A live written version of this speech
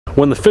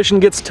When the fishing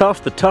gets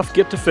tough, the tough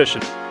get to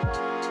fishing.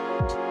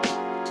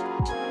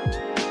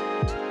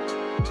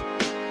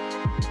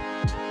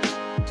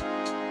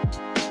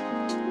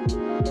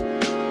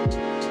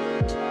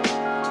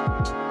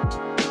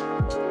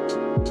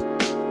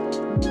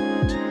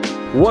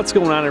 What's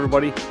going on,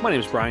 everybody? My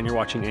name is Brian. You're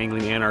watching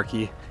Angling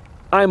Anarchy.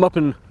 I'm up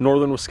in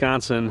northern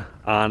Wisconsin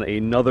on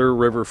another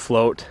river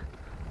float.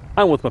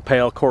 I'm with my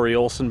pal Cory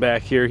Olson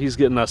back here. He's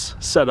getting us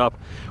set up.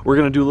 We're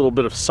going to do a little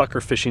bit of sucker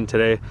fishing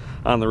today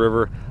on the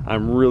river.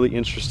 I'm really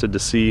interested to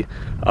see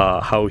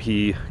how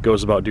he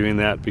goes about doing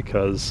that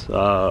because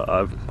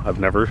I've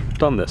never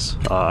done this.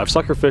 I've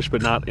sucker fished,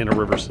 but not in a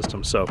river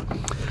system, so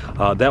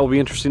that will be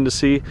interesting to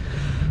see.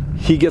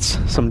 He gets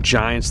some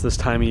giants this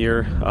time of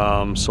year,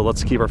 so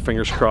let's keep our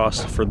fingers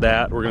crossed for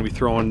that. We're going to be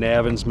throwing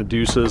Navins,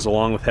 Medussas,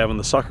 along with having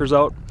the suckers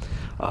out.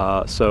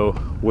 So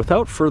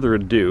without further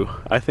ado,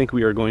 I think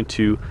we are going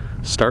to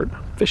start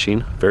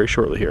fishing very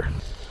shortly here.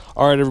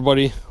 All right,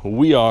 everybody,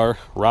 we are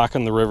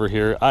rocking the river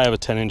here. I have a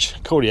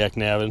 10-inch Kodiak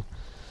Navin.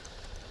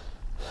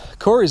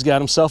 Cory's got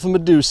himself a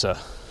Medussa.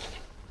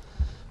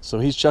 So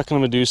he's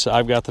chucking a Medussa.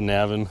 I've got the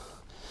Navin.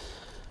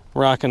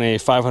 Rocking a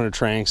 500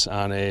 Tranks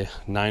on a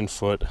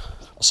 9-foot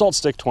Assault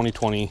Stick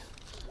 2020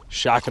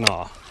 shock and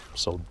awe.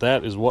 So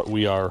that is what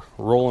we are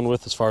rolling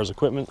with as far as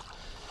equipment.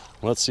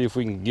 Let's see if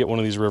we can get one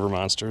of these river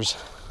monsters.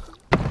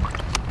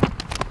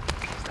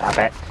 Stop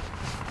it.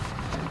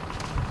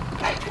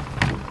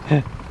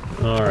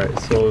 All right,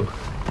 so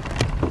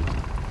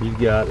you've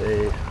got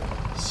a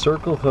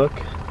circle hook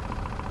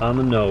on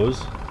the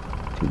nose.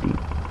 Too deep.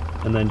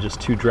 And then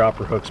just 2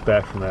 dropper hooks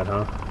back from that,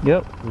 huh?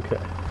 Yep. Okay.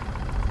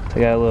 So I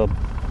got a little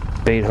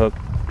bait hook,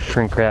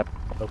 shrink wrap.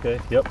 Okay,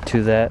 yep.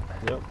 To that.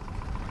 Yep.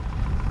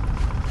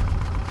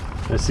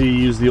 I see you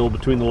use the old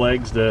between the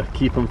legs to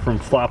keep them from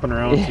flopping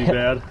around too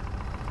bad.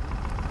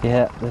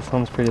 Yeah, this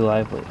one's pretty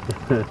lively.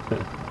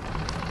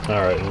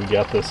 All right, and we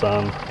got this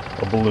on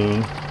a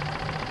balloon.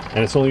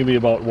 And it's only gonna be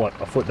about, what,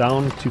 a foot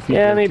down, 2 feet?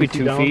 Yeah, maybe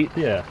 2 feet.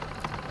 Yeah.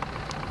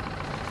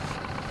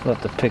 We'll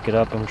have to pick it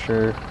up, I'm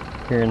sure,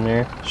 here and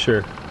there.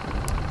 Sure.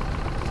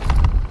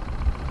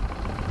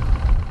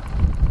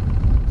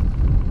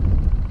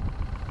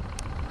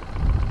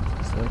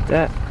 Just like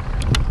that.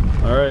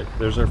 All right,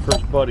 there's our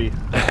first buddy.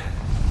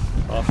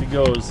 Off he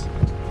goes.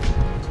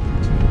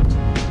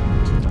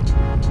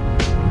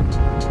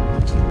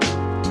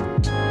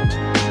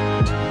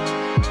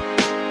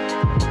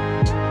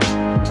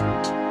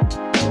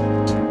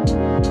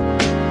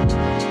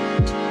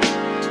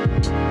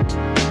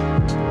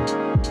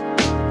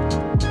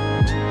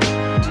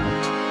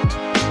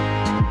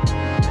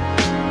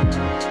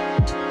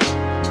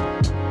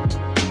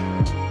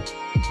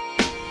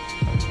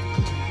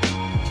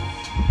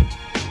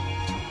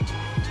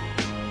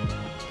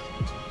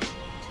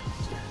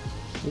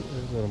 There's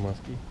a little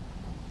musky.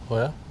 Oh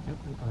yeah? Yep,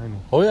 right behind me.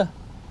 Oh yeah.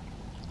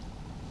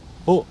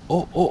 Oh,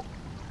 oh, oh.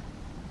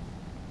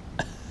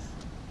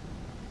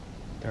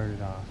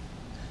 Darted off.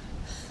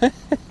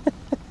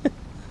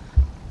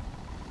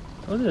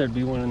 Told you there'd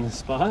be one in this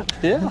spot.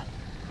 Yeah.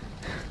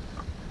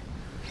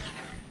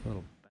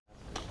 Little.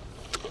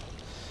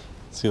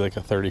 See, like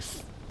a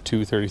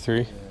 32,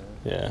 33?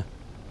 Yeah.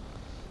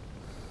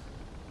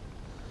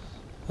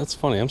 That's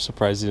funny. I'm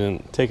surprised you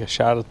didn't take a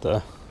shot at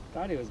the...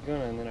 Thought he was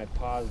gonna, and then I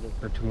paused it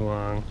for too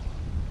long.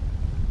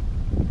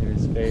 Hit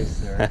his face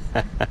there.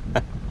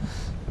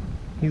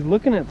 He's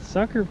looking at the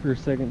sucker for a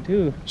second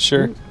too.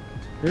 Sure. Ooh,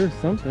 there's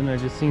something I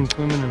just seen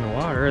swimming in the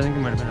water. I think it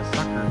might have been a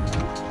sucker.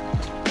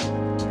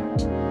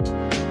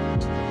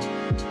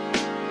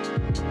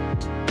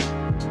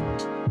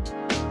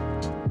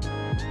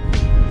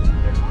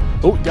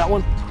 Oh, got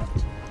one.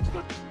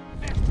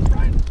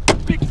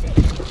 Big fish.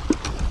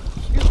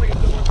 Feels like a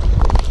good one.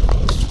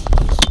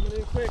 Coming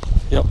in quick.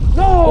 Yep.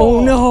 No! Oh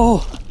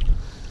no!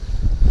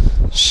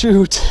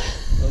 Shoot.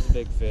 That was a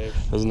big fish.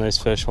 That was a nice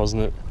fish,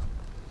 wasn't it?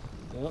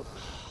 Yep.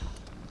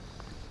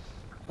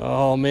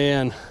 Oh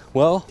man.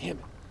 Well, damn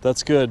it.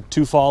 That's good.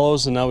 2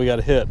 follows and now we got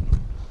a hit.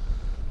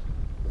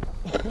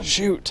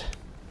 Shoot.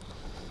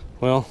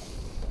 Well,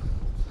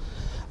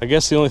 I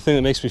guess the only thing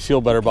that makes me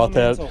feel better about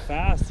that. So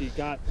fast, he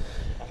got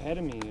ahead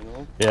of me, you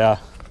know? Yeah.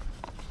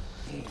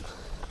 Dang.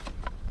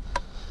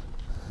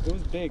 It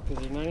was big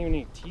because there's not even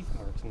any teeth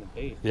marks in the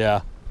bait.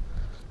 Yeah.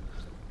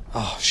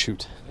 Oh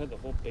shoot. I had the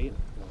whole bait.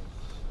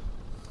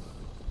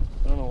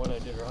 I don't know what I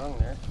did wrong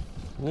there.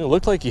 It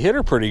looked like you hit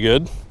her pretty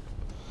good.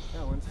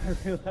 Yeah, once I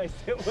realized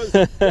it was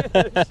a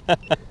fish.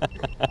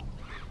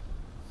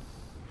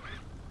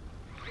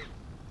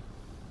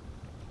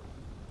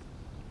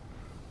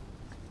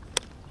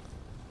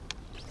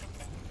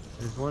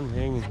 There's one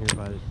hanging here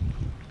by the...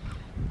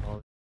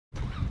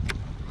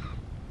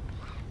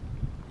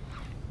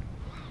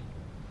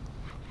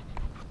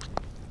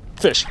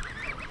 Fish.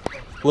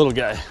 Little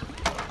guy.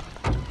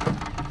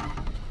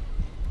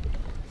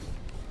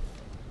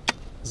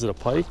 Is it a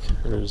pike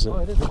or is it? Oh,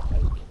 it is a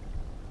pike.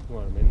 You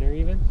want him in there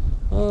even?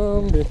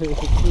 Too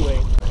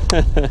late.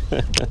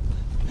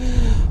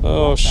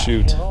 Oh,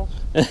 shoot.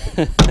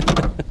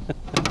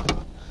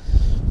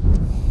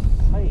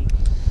 Pike.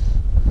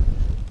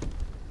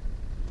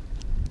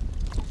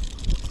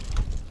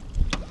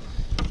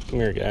 Come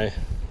here, guy.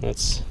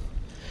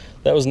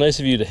 That was nice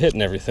of you to hit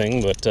and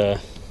everything, but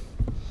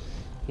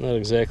not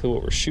exactly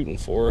what we're shooting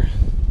for.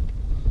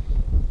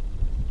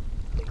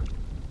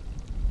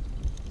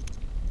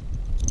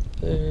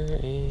 There,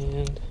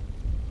 and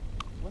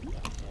What the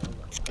hell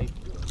is a pipe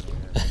doing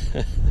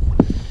there?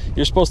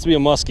 you're supposed to be a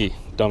muskie,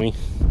 dummy.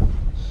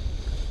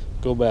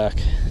 Go back.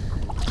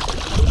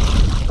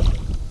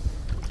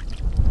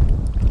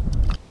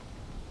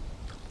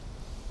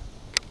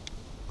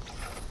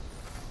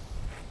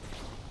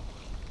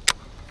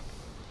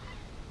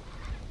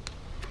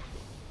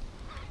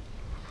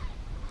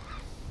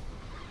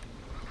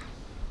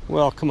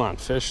 Well, come on,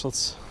 fish.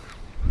 Let's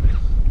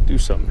do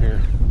something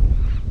here.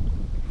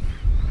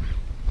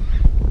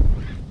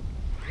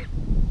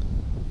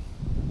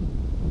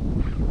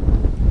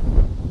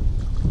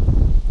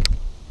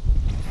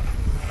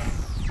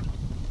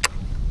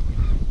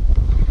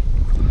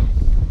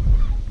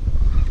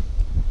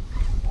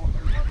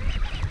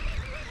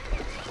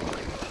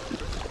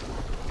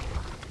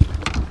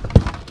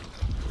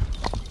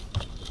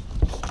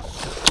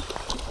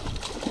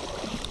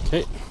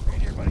 Okay. Right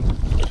here, buddy.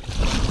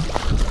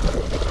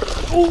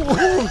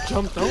 Oh,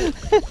 jumped out.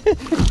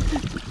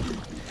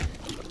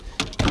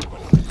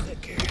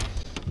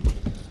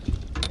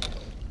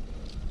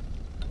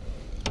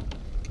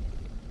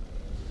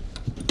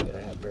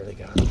 Yeah, I barely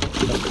got it.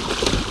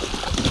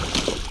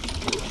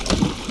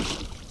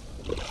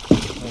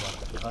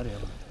 Cut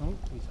him. Oh,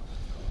 he's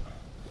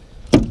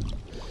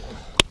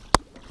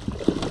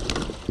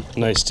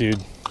Nice,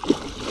 dude.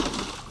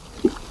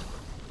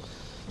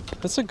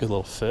 That's a good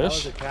little that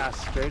was fish. a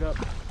cast straight up.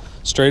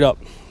 Straight up.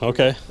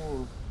 Okay.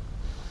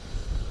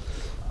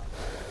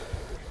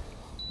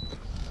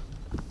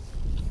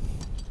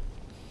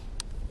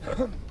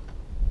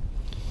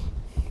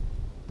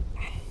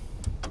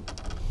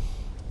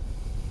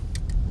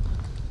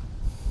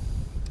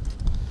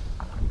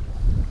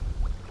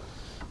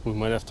 We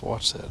might have to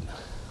watch that.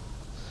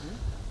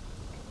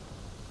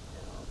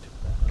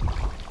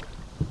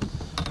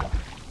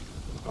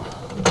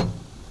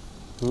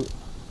 Ooh.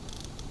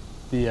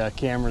 The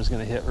camera's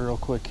gonna hit real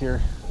quick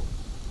here.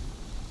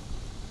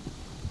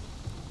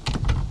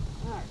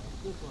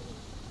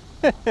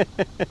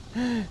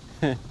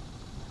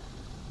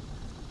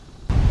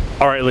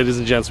 All right, ladies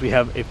and gents, we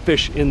have a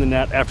fish in the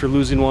net after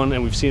losing one,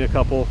 and we've seen a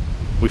couple.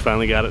 We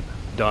finally got it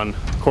done.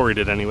 Cory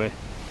did anyway.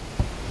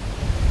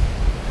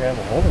 Grab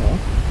a hold of one.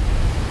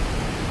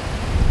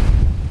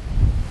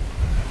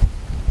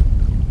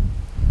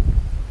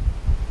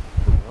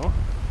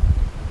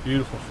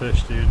 Beautiful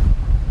fish, dude.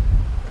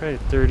 Probably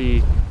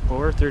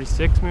 34,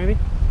 36 maybe.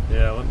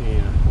 Yeah, let me,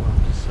 hold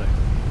on just a second.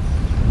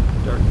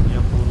 Darken you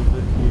up a little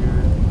bit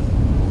here.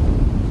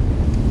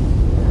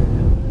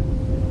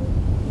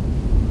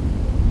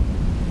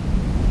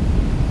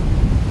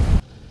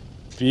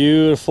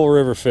 Beautiful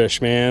river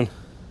fish, man.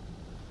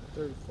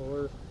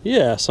 34.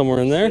 Yeah,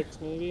 somewhere in there. 6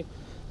 maybe.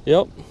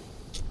 Yep.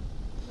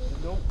 There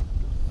we go.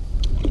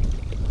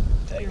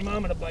 Tell your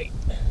mama to bite.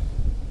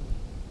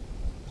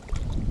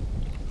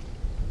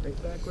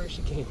 Right back where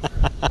she came.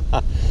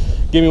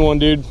 Give me one,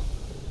 dude.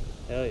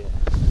 Hell yeah.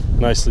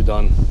 Nicely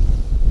done.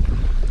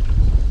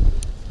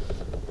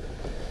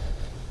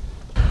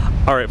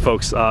 All right,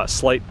 folks,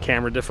 slight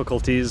camera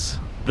difficulties.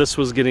 This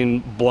was getting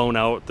blown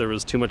out. There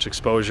was too much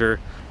exposure.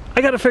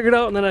 I got it figured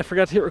out and then I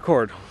forgot to hit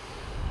record.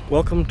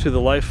 Welcome to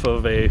the life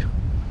of a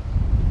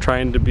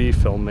trying to be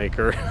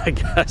filmmaker, I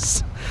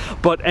guess.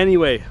 But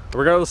anyway,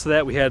 regardless of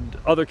that, we had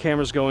other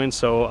cameras going,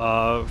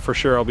 so for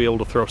sure I'll be able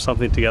to throw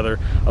something together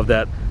of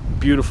that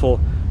beautiful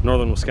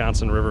northern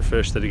Wisconsin river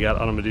fish that he got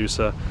on a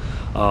Medussa.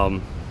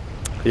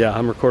 Yeah,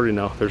 I'm recording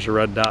now. There's a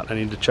red dot. I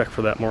need to check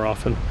for that more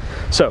often.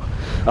 So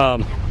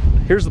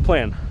here's the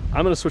plan.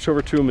 I'm gonna switch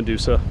over to a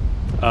Medussa.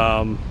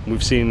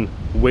 We've seen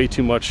way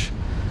too much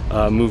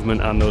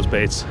movement on those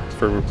baits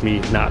for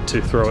me not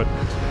to throw it.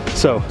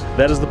 So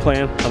that is the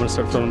plan. I'm gonna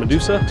start throwing a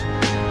Medussa.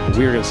 And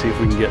we're gonna see if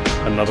we can get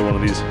another one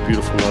of these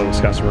beautiful northern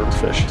Wisconsin river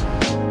fish.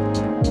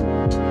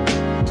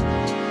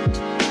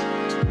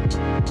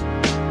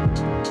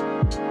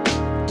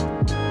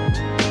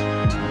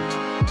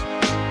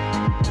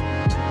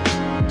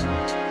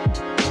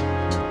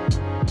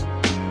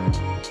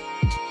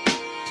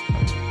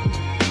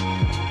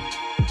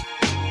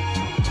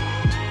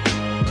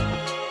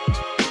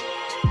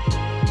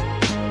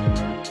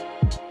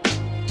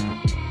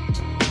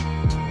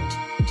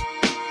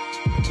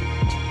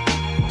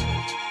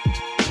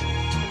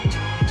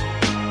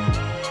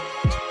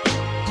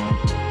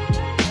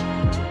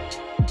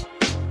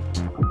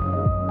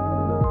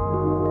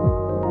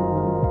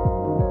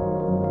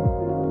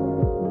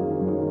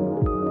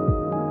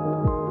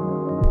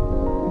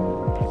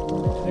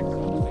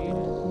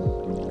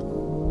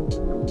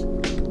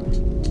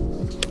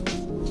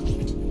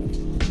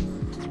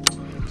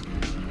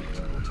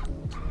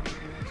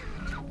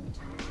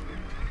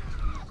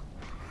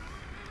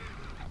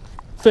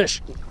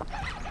 Fish.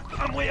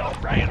 I'm way off,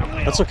 Brian. I'm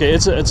way That's okay.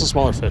 It's a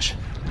smaller fish.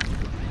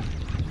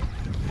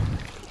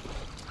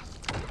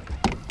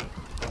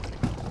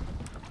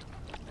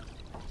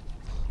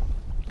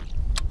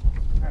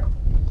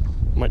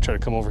 might try to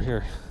come over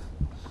here.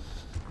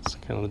 That's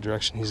kind of the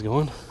direction he's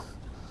going.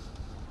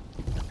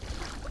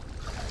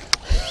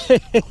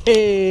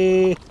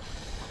 Hey,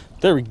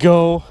 there we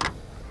go.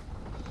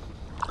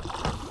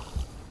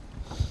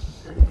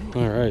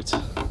 All right.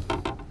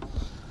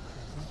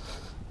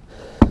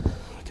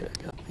 Okay,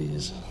 I got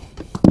these.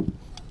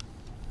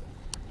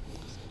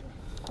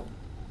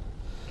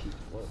 Keep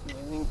floating, I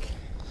think.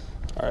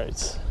 All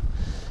right.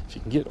 If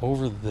you can get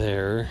over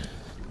there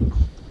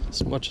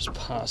as much as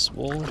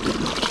possible.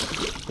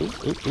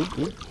 Oop, oop, oop,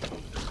 oop.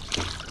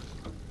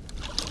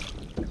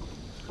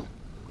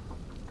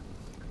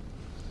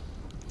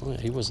 Oh,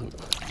 yeah, he wasn't.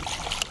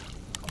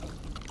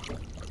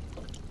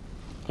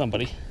 Come on,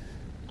 buddy. Yeah,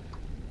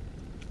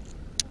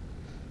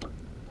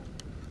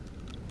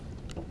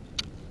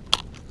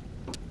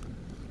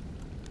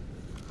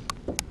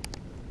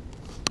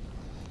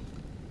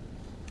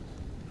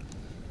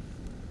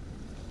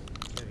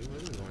 he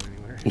wasn't going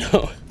anywhere.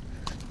 No.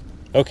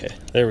 Okay,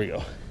 there we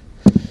go.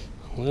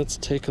 Let's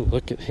take a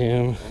look at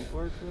him.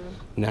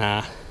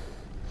 Nah.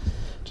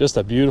 Just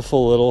a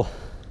beautiful little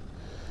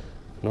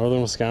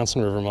northern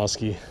Wisconsin river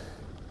muskie.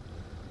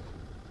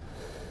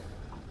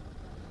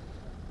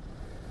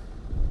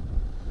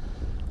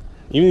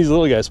 Even these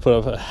little guys put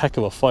up a heck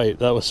of a fight.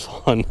 That was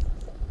fun.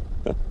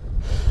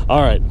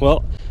 All right,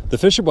 well, the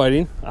fish are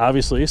biting,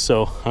 obviously,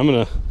 so I'm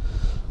gonna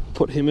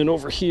put him in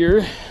over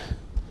here.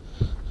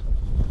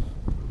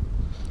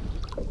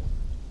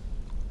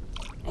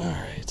 All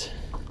right.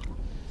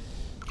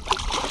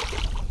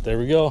 There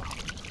we go.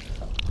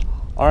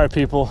 All right,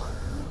 people.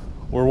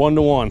 We're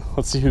 1-1.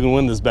 Let's see who can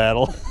win this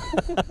battle.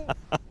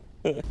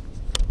 Is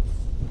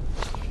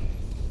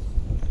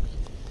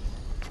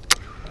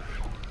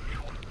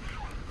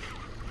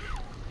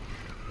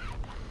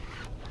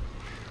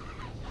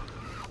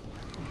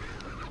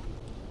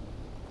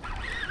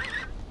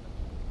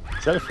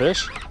that a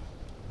fish?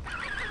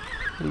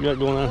 What do we got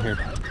going on here?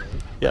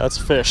 Yeah, that's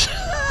a fish.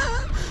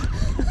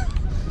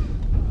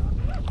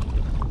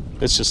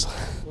 It's just...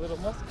 Little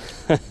musky.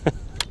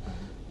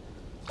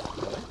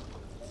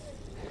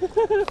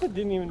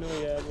 Didn't even know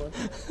he had one.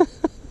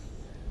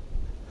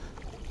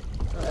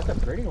 Oh, that's a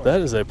pretty one.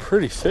 That is a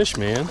pretty fish,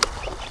 man.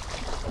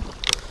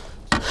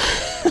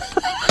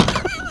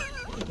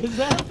 Is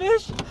that a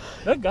fish?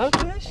 That got a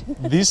fish?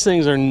 These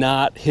things are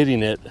not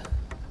hitting it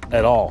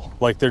at all.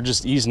 Like, they're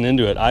just easing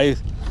into it. I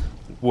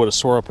would have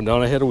swore up and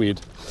down I had a weed.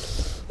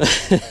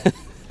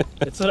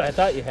 That's what I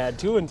thought you had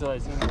too until I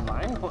seen your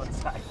line going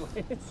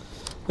sideways.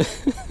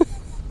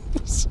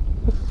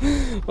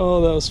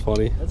 Oh, that was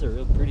funny. That's a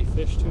real pretty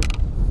fish too.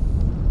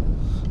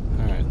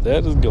 All right,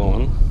 that is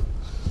going.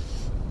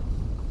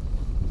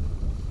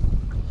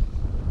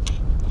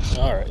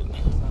 All right.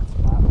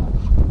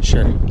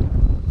 Sure.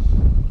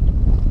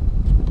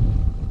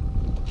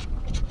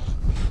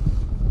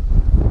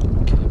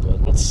 Okay,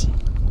 bud, let's...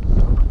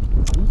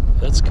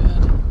 That's good.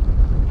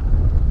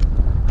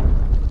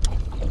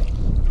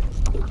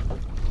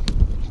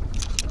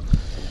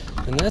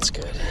 And that's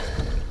good.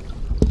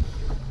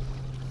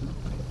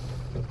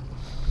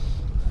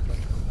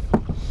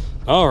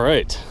 All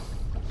right.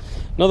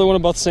 Another one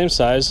about the same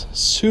size.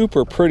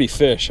 Super pretty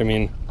fish. I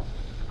mean,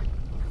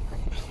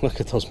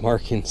 look at those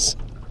markings.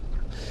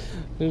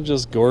 They're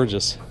just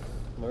gorgeous.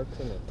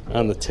 Marks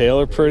On the tail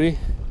are pretty.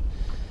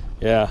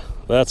 Yeah,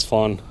 that's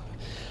fun.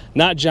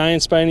 Not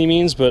giants by any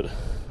means, but I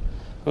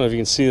don't know if you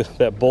can see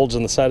that bulge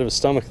on the side of his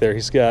stomach there.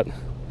 He's got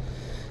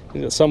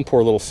some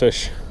poor little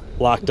fish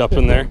locked up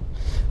in there.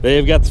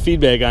 They've got the feed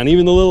bag on.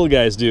 Even the little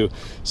guys do.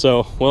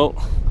 So,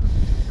 well,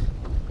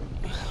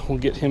 we'll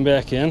get him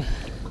back in.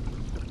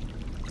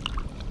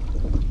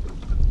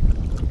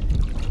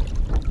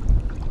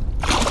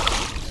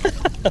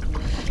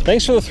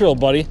 Thanks for the thrill,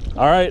 buddy.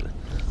 All right,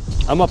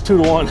 I'm up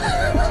 2-1.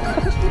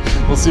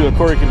 We'll see what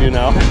Cory can do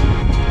now.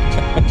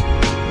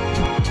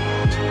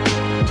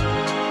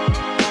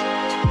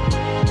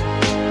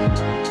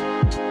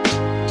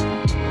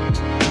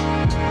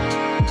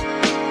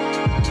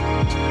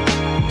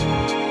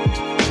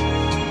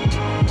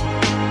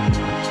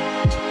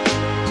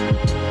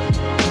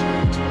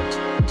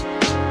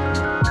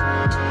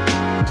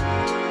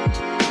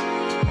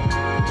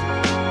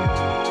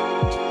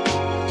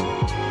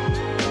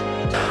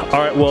 All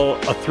right, well,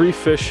 a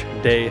 3-fish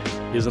day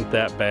isn't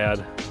that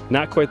bad.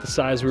 Not quite the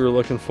size we were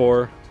looking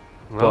for.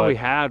 Well, we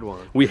had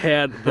one. We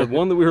had the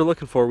one that we were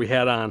looking for. We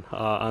had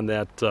on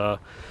that the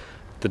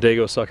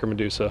Dago sucker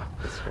Medussa,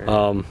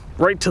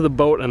 right to the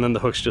boat, and then the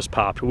hooks just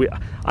popped.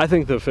 I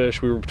think the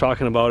fish, we were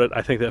talking about it,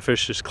 I think that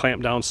fish just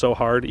clamped down so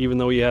hard, even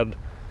though he had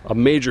a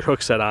major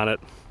hook set on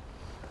it.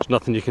 There's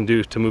nothing you can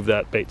do to move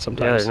that bait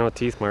sometimes. Yeah, there's no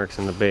teeth marks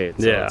in the bait,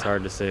 so yeah, it's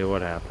hard to say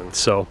what happened.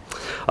 So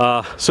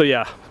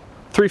yeah,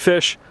 3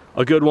 fish.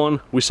 A good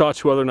one. We saw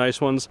 2 other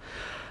nice ones.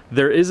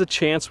 There is a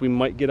chance we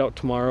might get out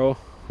tomorrow.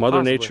 Mother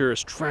Possibly. Nature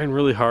is trying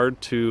really hard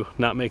to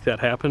not make that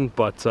happen,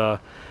 but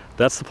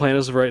that's the plan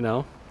as of right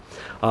now.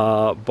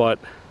 But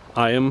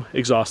I am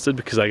exhausted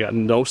because I got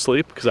no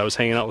sleep because I was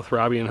hanging out with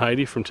Robbie and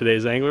Heidi from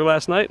Today's Angler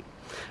last night,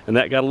 and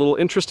that got a little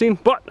interesting,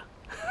 but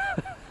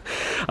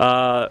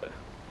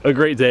a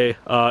great day.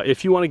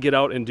 If you want to get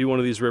out and do one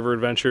of these river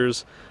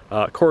adventures,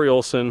 Cory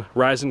Olson,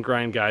 Rise and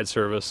Grind Guide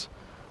Service,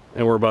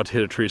 and we're about to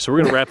hit a tree, so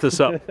we're gonna wrap this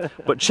up.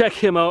 But check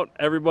him out,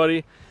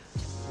 everybody.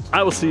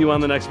 I will see you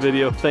on the next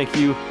video. Thank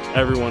you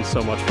everyone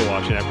so much for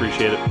watching. I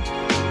appreciate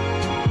it.